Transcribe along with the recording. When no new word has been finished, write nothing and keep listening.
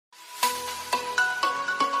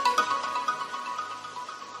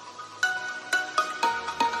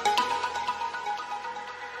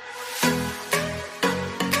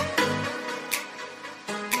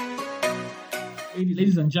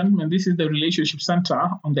Ladies and gentlemen, this is the Relationship Center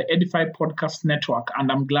on the Edify Podcast Network, and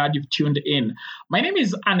I'm glad you've tuned in. My name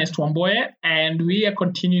is Ernest, and we are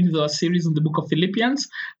continuing the series in the book of Philippians.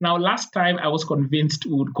 Now, last time I was convinced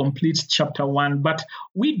we would complete chapter 1, but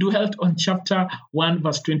we dwelt on chapter 1,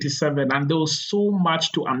 verse 27, and there was so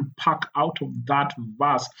much to unpack out of that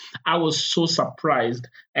verse. I was so surprised,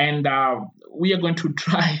 and we are going to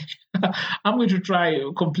try. I'm going to try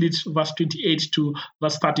complete verse 28 to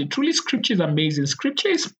verse 30. Truly, Scripture is amazing. Scripture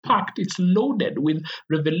is packed. It's loaded with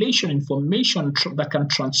revelation, information that can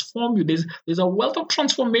transform you. There's a wealth of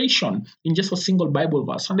transformation in just a single Bible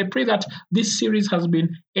verse. And I pray that this series has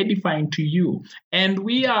been edifying to you. And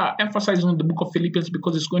we are emphasizing on the book of Philippians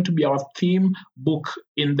because it's going to be our theme book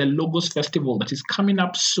in the Logos Festival that is coming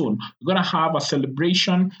up soon. We're going to have a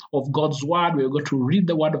celebration of God's Word. We're going to read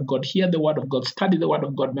the Word of God, hear the Word of God, study the Word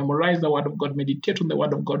of God, memorize the Word of God, meditate on the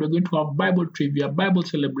Word of God. We're going to have Bible trivia, Bible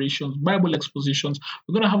celebrations, Bible expositions.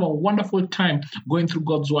 We're going to have a wonderful time going through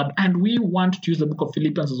God's Word, and we want to use the book of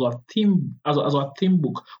Philippians as our theme, as our theme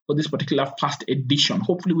book for this particular first edition.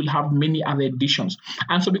 Hopefully, we'll have many other editions.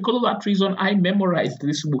 And so, because of that reason, I memorized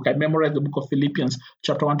this book. I memorized the book of Philippians,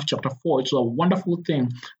 chapter 1 to chapter 4. It's a wonderful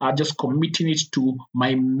thing, just committing it to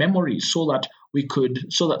my memory so that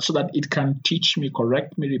it can teach me,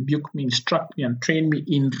 correct me, rebuke me, instruct me, and train me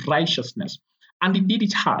in righteousness. And indeed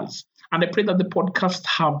it has. And I pray that the podcast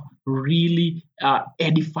have really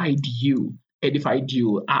edified you.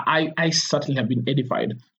 I certainly have been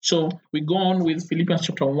edified. So we go on with Philippians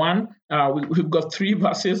chapter 1. We've got 3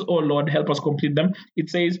 verses. Oh Lord, help us complete them. It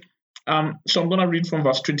says, so I'm going to read from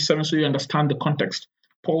verse 27 so you understand the context.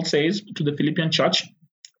 Paul says to the Philippian church,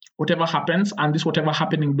 whatever happens, and this whatever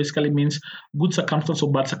happening basically means good circumstance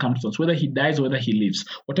or bad circumstance, whether he dies or whether he lives.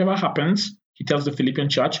 Whatever happens, he tells the Philippian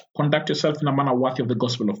church, conduct yourself in a manner worthy of the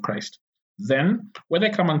gospel of Christ. Then, whether I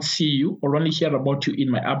come and see you or only hear about you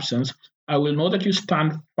in my absence, I will know that you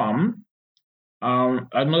stand firm.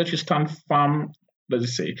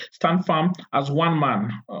 Stand firm as one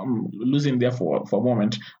man. Losing there for a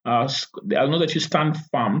moment. I'll know that you stand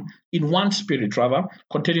firm in one spirit, rather,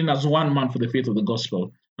 contending as one man for the faith of the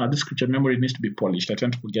gospel. Now, this scripture memory needs to be polished. I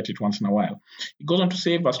tend to forget it once in a while. It goes on to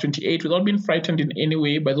say, verse 28, without being frightened in any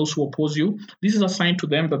way by those who oppose you, this is a sign to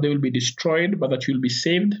them that they will be destroyed, but that you will be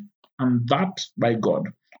saved, and that by God.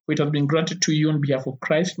 For it has been granted to you on behalf of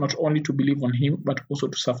Christ, not only to believe on him, but also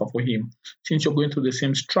to suffer for him. Since you're going through the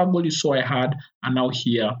same struggle you saw I had, and now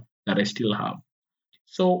hear that I still have.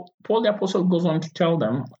 So Paul the Apostle goes on to tell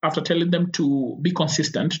them, after telling them to be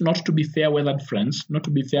consistent, not to be fair-weathered friends, not to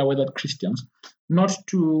be fair-weathered Christians, not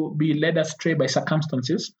to be led astray by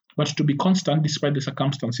circumstances, but to be constant despite the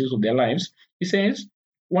circumstances of their lives. He says,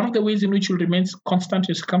 one of the ways in which you'll remain constant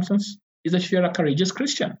in circumstances is that you're a courageous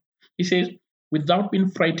Christian. He says, without being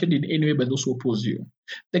frightened in any way by those who oppose you.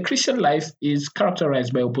 The Christian life is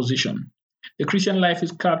characterized by opposition. The Christian life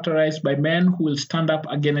is characterized by men who will stand up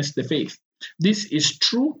against the faith. This is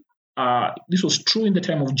true. This was true in the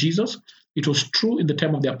time of Jesus. It was true in the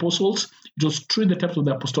time of the apostles. It was true in the times of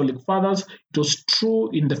the apostolic fathers. It was true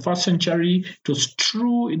in the first century. It was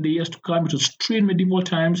true in the years to come. It was true in medieval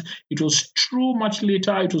times. It was true much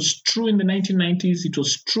later. It was true in the 1990s. It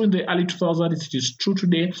was true in the early 2000s. It is true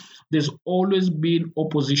today. There's always been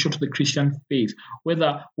opposition to the Christian faith,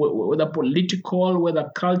 whether political, whether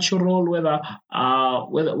cultural, whether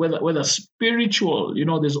spiritual.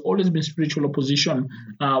 There's always been spiritual opposition.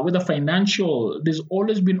 Whether financial, there's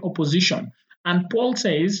always been opposition. And Paul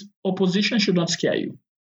says opposition should not scare you.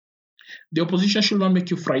 The opposition should not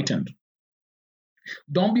make you frightened.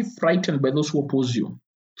 Don't be frightened by those who oppose you.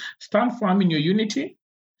 Stand firm in your unity,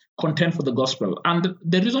 contend for the gospel. And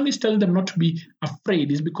the reason he's telling them not to be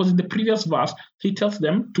afraid is because in the previous verse, he tells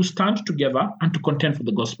them to stand together and to contend for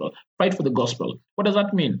the gospel, fight for the gospel. What does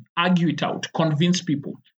that mean? Argue it out, convince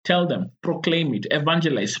people, tell them, proclaim it,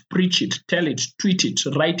 evangelize, preach it, tell it, tweet it,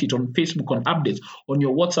 write it on Facebook, on updates, on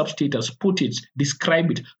your WhatsApp status, put it,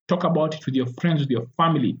 describe it, talk about it with your friends, with your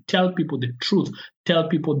family, tell people the truth, tell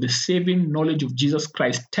people the saving knowledge of Jesus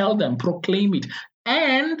Christ, tell them, proclaim it,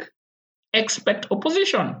 and expect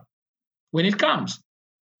opposition when it comes.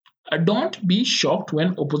 Don't be shocked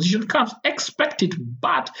when opposition comes. Expect it.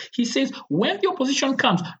 But he says, when the opposition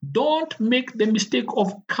comes, don't make the mistake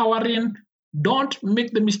of cowering. Don't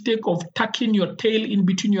make the mistake of tucking your tail in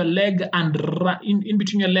between your legs and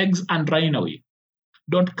running away.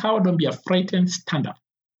 Don't cower. Don't be a frightened. Stand up.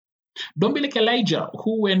 Don't be like Elijah,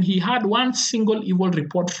 who, when he had one single evil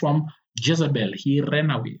report from Jezebel, he ran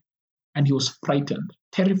away and he was frightened,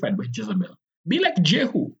 terrified by Jezebel. Be like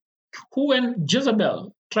Jehu, who, when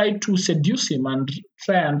Jezebel tried to seduce him and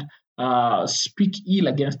try and speak ill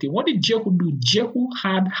against him. What did Jehu do? Jehu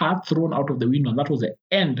had her thrown out of the window, and that was the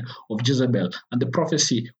end of Jezebel. And the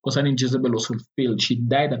prophecy concerning Jezebel was fulfilled. She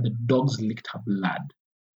died, and the dogs licked her blood.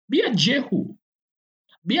 Be a Jehu.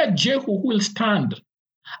 Be a Jehu who will stand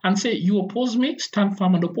and say, you oppose me, stand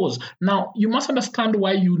firm and oppose. Now, you must understand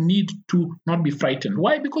why you need to not be frightened.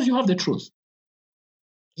 Why? Because you have the truth.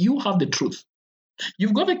 You have the truth.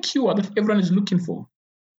 You've got the cure that everyone is looking for.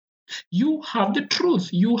 You have the truth.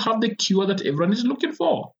 You have the cure that everyone is looking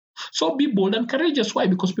for. So be bold and courageous. Why?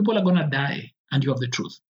 Because people are going to die and you have the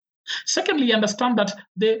truth. Secondly, understand that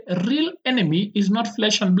the real enemy is not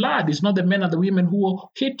flesh and blood. It's not the men and the women who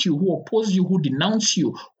hate you, who oppose you, who denounce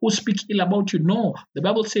you, who speak ill about you. No, the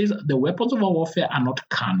Bible says the weapons of our warfare are not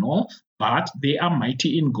carnal, but they are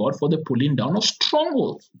mighty in God for the pulling down of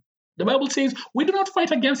strongholds. The Bible says we do not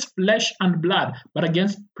fight against flesh and blood, but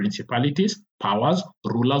against principalities, powers,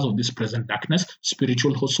 rulers of this present darkness,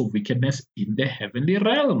 spiritual hosts of wickedness in the heavenly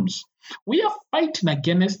realms. We are fighting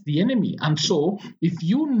against the enemy. And so if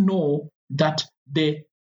you know that the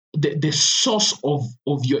source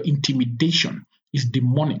of your intimidation is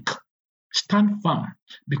demonic, stand firm,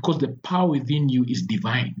 because the power within you is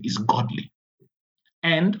divine, is godly.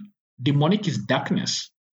 And demonic is darkness.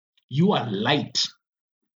 You are light.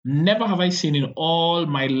 Never have I seen in all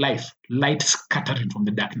my life light scattering from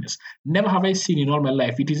the darkness. Never have I seen in all my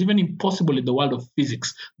life. It is even impossible in the world of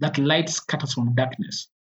physics that light scatters from darkness.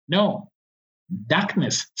 No,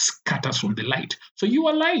 darkness scatters from the light. So you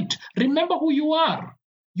are light. Remember who you are.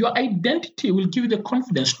 Your identity will give you the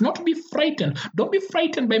confidence not to be frightened. Don't be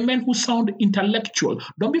frightened by men who sound intellectual.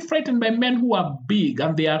 Don't be frightened by men who are big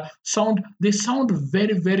and they sound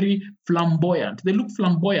very, very flamboyant. They look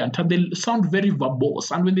flamboyant and they sound very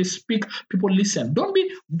verbose. And when they speak, people listen. Don't be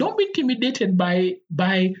intimidated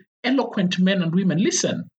by eloquent men and women.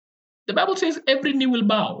 Listen. The Bible says every knee will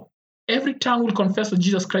bow. Every tongue will confess that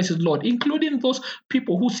Jesus Christ is Lord, including those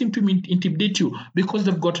people who seem to intimidate you because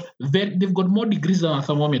they've got more degrees than a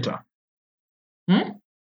thermometer.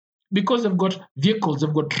 Because they've got vehicles,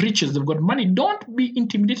 they've got riches, they've got money. Don't be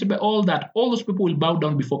intimidated by all that. All those people will bow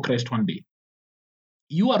down before Christ one day.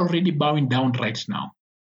 You are already bowing down right now.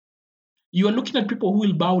 You are looking at people who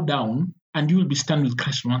will bow down and you will be standing with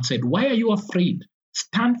Christ on one side. Why are you afraid?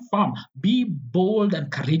 Stand firm. Be bold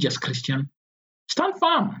and courageous, Christian. Stand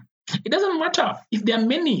firm. It doesn't matter if there are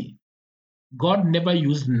many. God never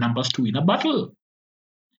used numbers to win a battle.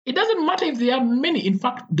 It doesn't matter if there are many. In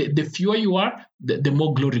fact, the fewer you are, the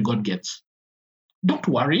more glory God gets. Don't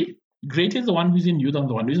worry. Greater is the one who is in you than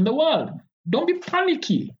the one who is in the world. Don't be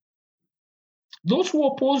panicky. Those who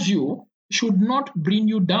oppose you should not bring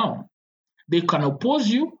you down. They can oppose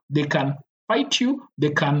you. They can fight you.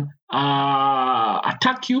 They can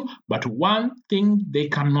attack you. But one thing they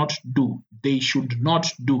cannot do, they should not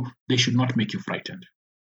make you frightened.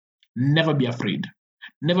 Never be afraid.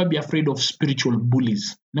 Never be afraid of spiritual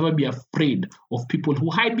bullies. Never be afraid of people who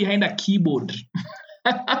hide behind a keyboard.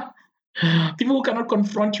 People who cannot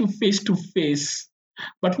confront you face to face,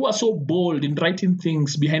 but who are so bold in writing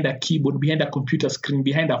things behind a keyboard, behind a computer screen,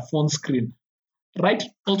 behind a phone screen. Write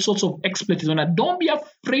all sorts of exploits on that. Don't be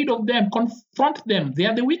afraid of them. Confront them. They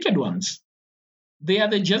are the wicked ones. They are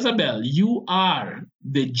the Jezebel. You are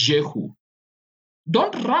the Jehu.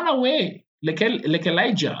 Don't run away like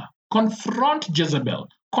Elijah. Confront Jezebel.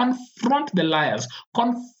 Confront the liars.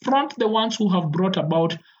 Confront the ones who have brought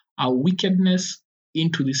about our wickedness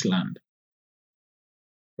into this land.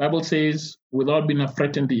 The Bible says, without being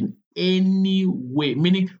frightened in any way,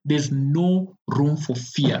 meaning there's no room for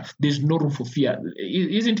fear. There's no room for fear.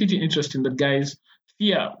 Isn't it interesting that, guys,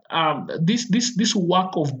 fear, this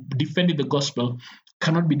work of defending the gospel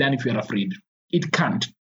cannot be done if we are afraid. It can't.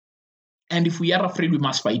 And if we are afraid, we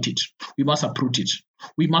must fight it. We must uproot it.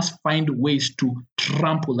 We must find ways to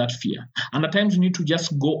trample that fear. And at times you need to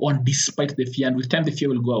just go on despite the fear, and with time the fear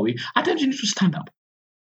will go away. At times you need to stand up.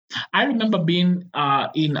 I remember being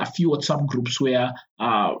in a few WhatsApp groups where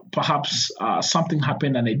perhaps something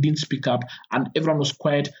happened and I didn't speak up and everyone was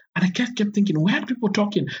quiet. And I kept thinking, why are people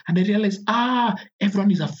talking? And I realized,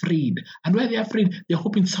 everyone is afraid. And why they're afraid, they're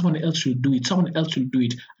hoping someone else will do it. Someone else will do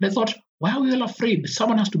it. And I thought, why are we all afraid?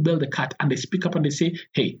 Someone has to bail the cat. And they speak up and they say,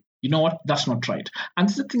 hey, you know what? That's not right. And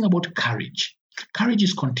this is the thing about courage. Courage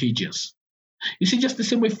is contagious. You see, just the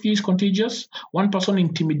same way fear is contagious. One person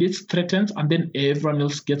intimidates, threatens, and then everyone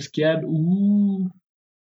else gets scared. Ooh.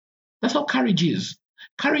 That's how courage is.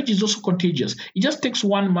 Courage is also contagious. It just takes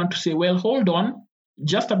one man to say, well, hold on,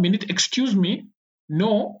 just a minute, excuse me.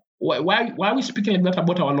 No, why are we speaking like that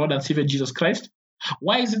about our Lord and Savior Jesus Christ?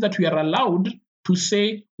 Why is it that we are allowed to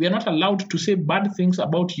say, we are not allowed to say bad things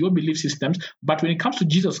about your belief systems, but when it comes to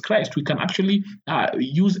Jesus Christ, we can actually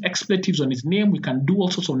use expletives on his name. We can do all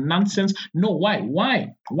sorts of nonsense. No, why?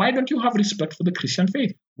 Why don't you have respect for the Christian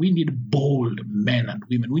faith? We need bold men and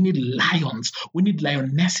women. We need lions. We need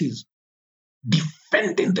lionesses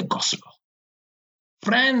defending the gospel.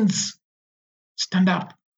 Friends, stand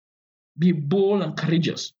up. Be bold and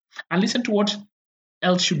courageous. And listen to what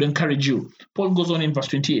else should encourage you. Paul goes on in verse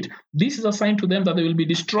 28. This is a sign to them that they will be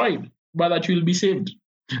destroyed, but that you will be saved.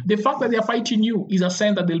 The fact that they are fighting you is a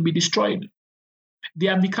sign that they'll be destroyed. They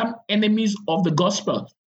have become enemies of the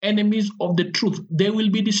gospel, enemies of the truth. They will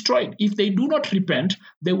be destroyed. If they do not repent,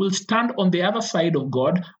 they will stand on the other side of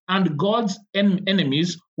God, and God's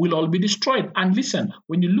enemies will all be destroyed. And listen,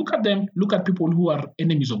 when you look at them, look at people who are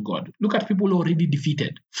enemies of God. Look at people who are already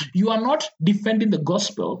defeated. You are not defending the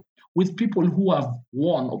gospel with people who have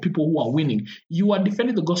won or people who are winning. You are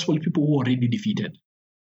defending the gospel with people who are already defeated.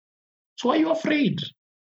 So why are you afraid?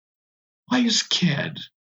 Why are you scared?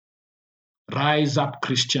 Rise up,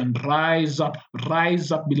 Christian. Rise up,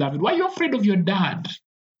 beloved. Why are you afraid of your dad?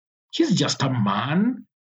 He's just a man.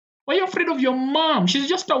 Why are you afraid of your mom? She's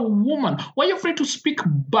just a woman. Why are you afraid to speak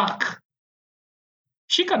back?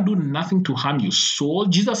 She can do nothing to harm your soul.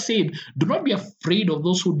 Jesus said, do not be afraid of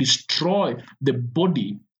those who destroy the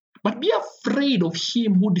body, but be afraid of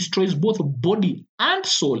him who destroys both body and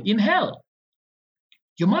soul in hell.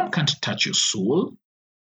 Your mom can't touch your soul.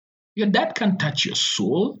 Your dad can't touch your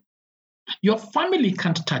soul. Your family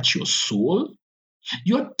can't touch your soul.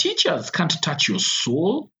 Your teachers can't touch your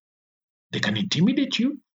soul. They can intimidate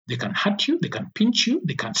you. They can hurt you. They can pinch you.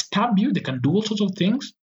 They can stab you. They can do all sorts of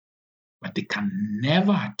things. But they can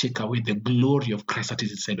never take away the glory of Christ that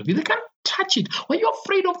is inside of you. They can't touch it. Why are you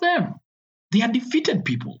afraid of them? They are defeated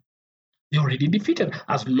people. They're already defeated.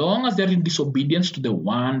 As long as they're in disobedience to the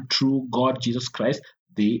one true God, Jesus Christ,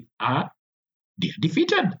 they are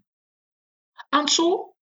defeated. And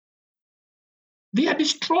so, they are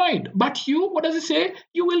destroyed. But you, what does it say?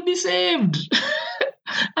 You will be saved.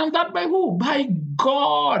 And that by who? By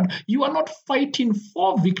God. You are not fighting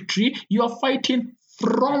for victory. You are fighting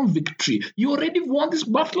from victory. You already won this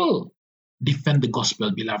battle. Defend the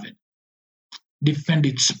gospel, beloved. Defend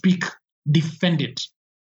it. Speak. Defend it.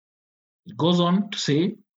 It goes on to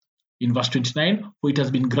say in verse 29, for it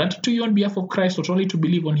has been granted to you on behalf of Christ not only to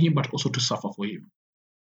believe on him, but also to suffer for him.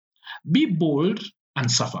 Be bold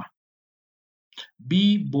and suffer.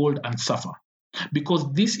 Be bold and suffer.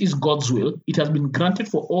 Because this is God's will. It has been granted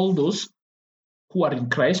for all those who are in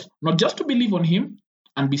Christ, not just to believe on him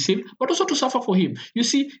and be saved, but also to suffer for him. You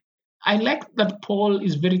see, I like that Paul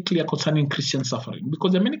is very clear concerning Christian suffering,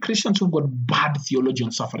 because there are many Christians who've got bad theology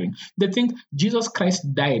on suffering. They think Jesus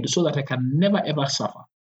Christ died so that I can never ever suffer.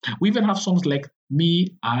 We even have songs like,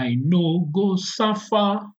 me, I no go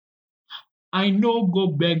suffer. I no go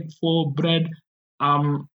beg for bread.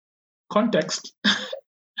 Context.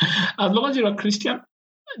 As long as you're a Christian,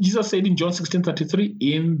 Jesus said in John 16:33,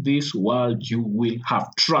 in this world you will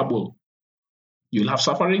have trouble. You'll have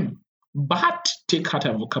suffering. But take heart, I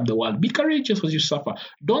have overcome the world. Be courageous as you suffer.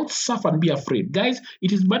 Don't suffer and be afraid. Guys,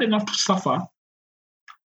 it is bad enough to suffer.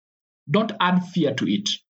 Don't add fear to it.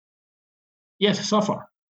 Yes, suffer,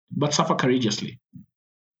 but suffer courageously.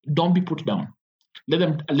 Don't be put down.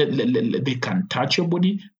 They can touch your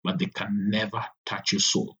body, but they can never touch your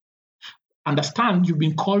soul. Understand, you've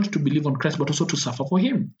been called to believe on Christ, but also to suffer for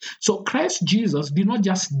him. So Christ Jesus did not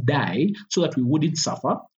just die so that we wouldn't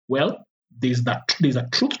suffer. Well, there's a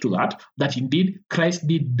truth to that indeed Christ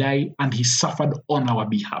did die and he suffered on our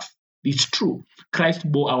behalf. It's true.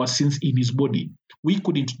 Christ bore our sins in his body. We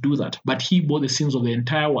couldn't do that, but he bore the sins of the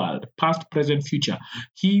entire world, past, present, future.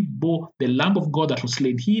 He bore the Lamb of God that was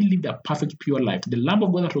slain. He lived a perfect, pure life. The Lamb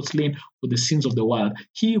of God that was slain for the sins of the world.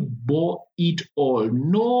 He bore it all.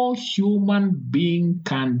 No human being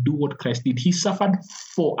can do what Christ did. He suffered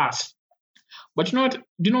for us. But you know what? Do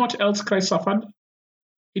you know what else Christ suffered?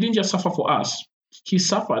 He didn't just suffer for us. He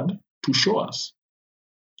suffered to show us.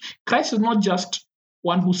 Christ is not just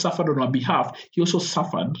one who suffered on our behalf. He also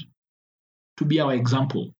suffered to be our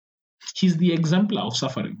example. He's the exemplar of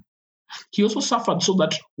suffering. He also suffered so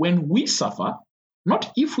that when we suffer,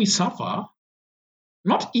 not if we suffer,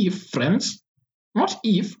 not if, friends, not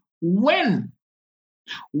if, when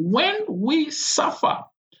we suffer,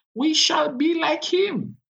 we shall be like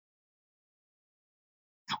him.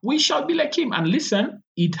 We shall be like him. And listen,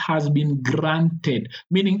 it has been granted,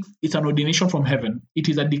 meaning it's an ordination from heaven. It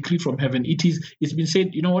is a decree from heaven. It's been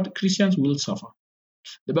said, you know what, Christians will suffer.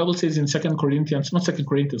 The Bible says in 2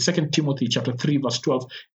 Timothy chapter 3, verse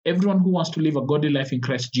 12, everyone who wants to live a godly life in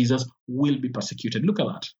Christ Jesus will be persecuted. Look at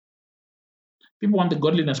that. People want the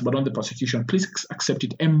godliness but not the persecution. Please accept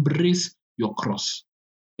it. Embrace your cross.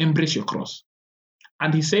 Embrace your cross.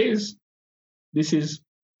 And he says, this is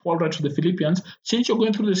Paul writes to the Philippians, since you're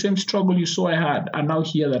going through the same struggle you saw I had, and now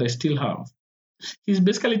here that I still have. He's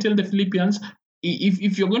basically telling the Philippians,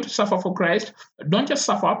 if you're going to suffer for Christ, don't just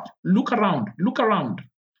suffer, look around. Look around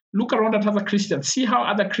at other Christians. See how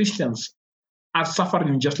other Christians are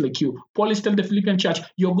suffering just like you. Paul is telling the Philippian church,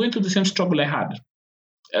 you're going through the same struggle I had.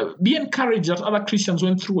 Be encouraged that other Christians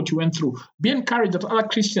went through what you went through. Be encouraged that other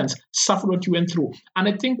Christians suffered what you went through. And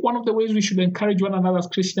I think one of the ways we should encourage one another as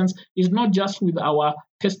Christians is not just with our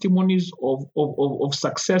testimonies of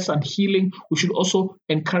success and healing. We should also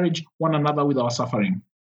encourage one another with our suffering.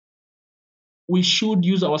 We should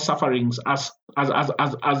use our sufferings as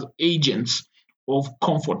agents of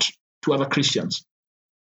comfort to other Christians.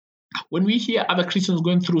 When we hear other Christians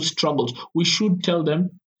going through struggles, we should tell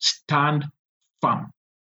them, stand firm.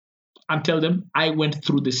 And tell them, I went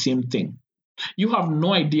through the same thing. You have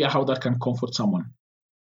no idea how that can comfort someone.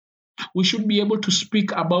 We should be able to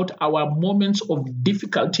speak about our moments of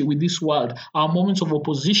difficulty with this world, our moments of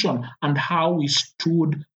opposition, and how we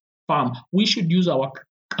stood firm. We should use our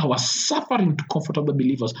suffering to comfort other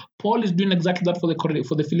believers. Paul is doing exactly that for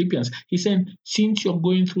the Philippians. He's saying, since you're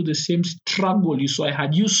going through the same struggle you saw I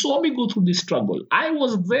had, you saw me go through this struggle. I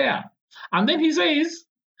was there. And then he says,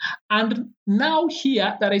 and now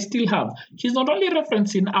here that I still have. He's not only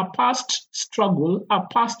referencing a past struggle, a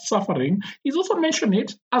past suffering, he's also mentioning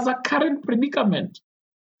it as a current predicament.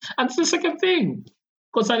 And it's the second thing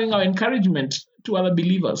concerning our encouragement to other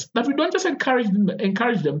believers, that we don't just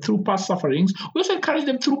encourage them through past sufferings, we also encourage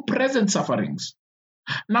them through present sufferings.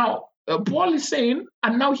 Now, Paul is saying,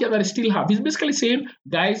 and now here that I still have. He's basically saying,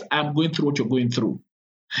 guys, I'm going through what you're going through.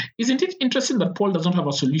 Isn't it interesting that Paul does not have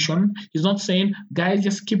a solution? He's not saying, guys,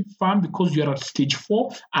 just keep firm because you're at stage 4,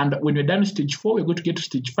 and when we're done with stage 4, we're going to get to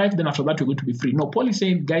stage 5, then after that, we're going to be free. No, Paul is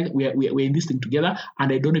saying, guys, we're in this thing together,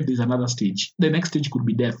 and I don't know if there's another stage. The next stage could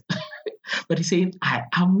be death. But he's saying, I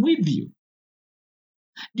am with you.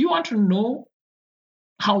 Do you want to know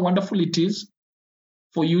how wonderful it is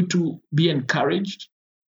for you to be encouraged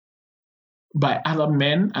by other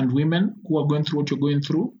men and women who are going through what you're going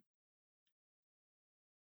through?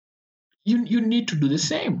 You need to do the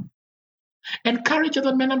same. Encourage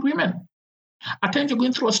other men and women. At times you're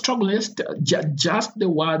going through a struggle, just the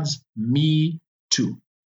words, me too,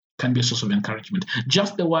 can be a source of encouragement.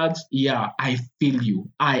 Just the words, yeah, I feel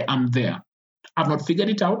you. I am there. I've not figured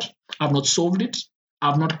it out. I've not solved it.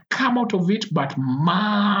 I've not come out of it, but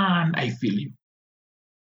man, I feel you.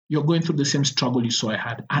 You're going through the same struggle you saw I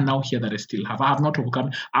had, and now here that I still have. I have not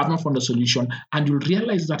overcome. I have not found a solution. And you'll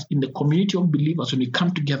realize that in the community of believers, when we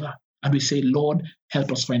come together, and we say, Lord,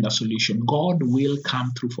 help us find a solution, God will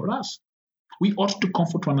come through for us. We ought to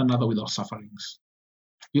comfort one another with our sufferings.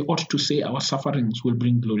 We ought to say our sufferings will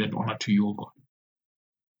bring glory and honor to you, O God.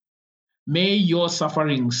 May your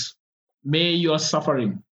suffering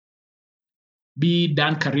be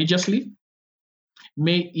done courageously.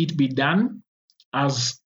 May it be done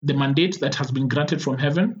as the mandate that has been granted from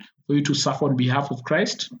heaven for you to suffer on behalf of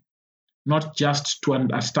Christ. Not just to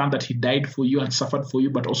understand that he died for you and suffered for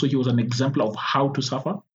you, but also he was an example of how to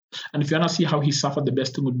suffer. And if you want to see how he suffered, the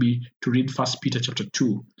best thing would be to read 1 Peter chapter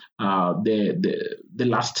 2, the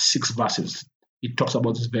last 6 verses. It talks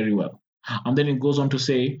about this very well. And then it goes on to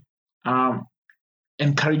say,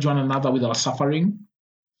 encourage one another with our suffering,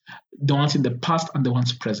 the ones in the past and the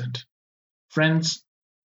ones present. Friends,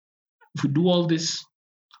 if we do all this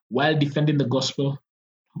while defending the gospel,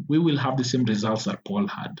 we will have the same results that Paul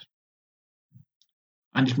had.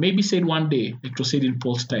 And it may be said one day, like it was said in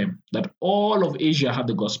Paul's time, that all of Asia had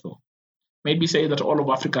the gospel. It may be said that all of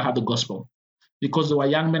Africa had the gospel, because there were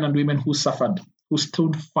young men and women who suffered, who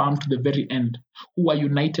stood firm to the very end, who were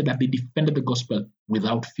united and they defended the gospel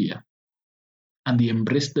without fear. And they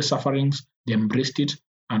embraced the sufferings, they embraced it,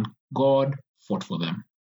 and God fought for them.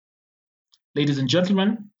 Ladies and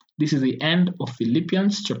gentlemen, this is the end of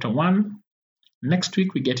Philippians chapter 1. Next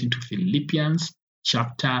week, we get into Philippians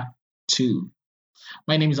chapter 2.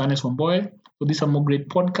 My name is Ernest. For these and more great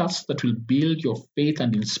podcasts that will build your faith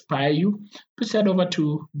and inspire you, please head over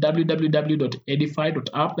to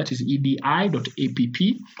www.edify.app, that is edi.app,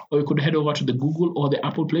 or you could head over to the Google or the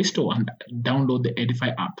Apple Play Store and download the Edify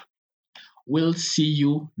app. We'll see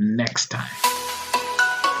you next time.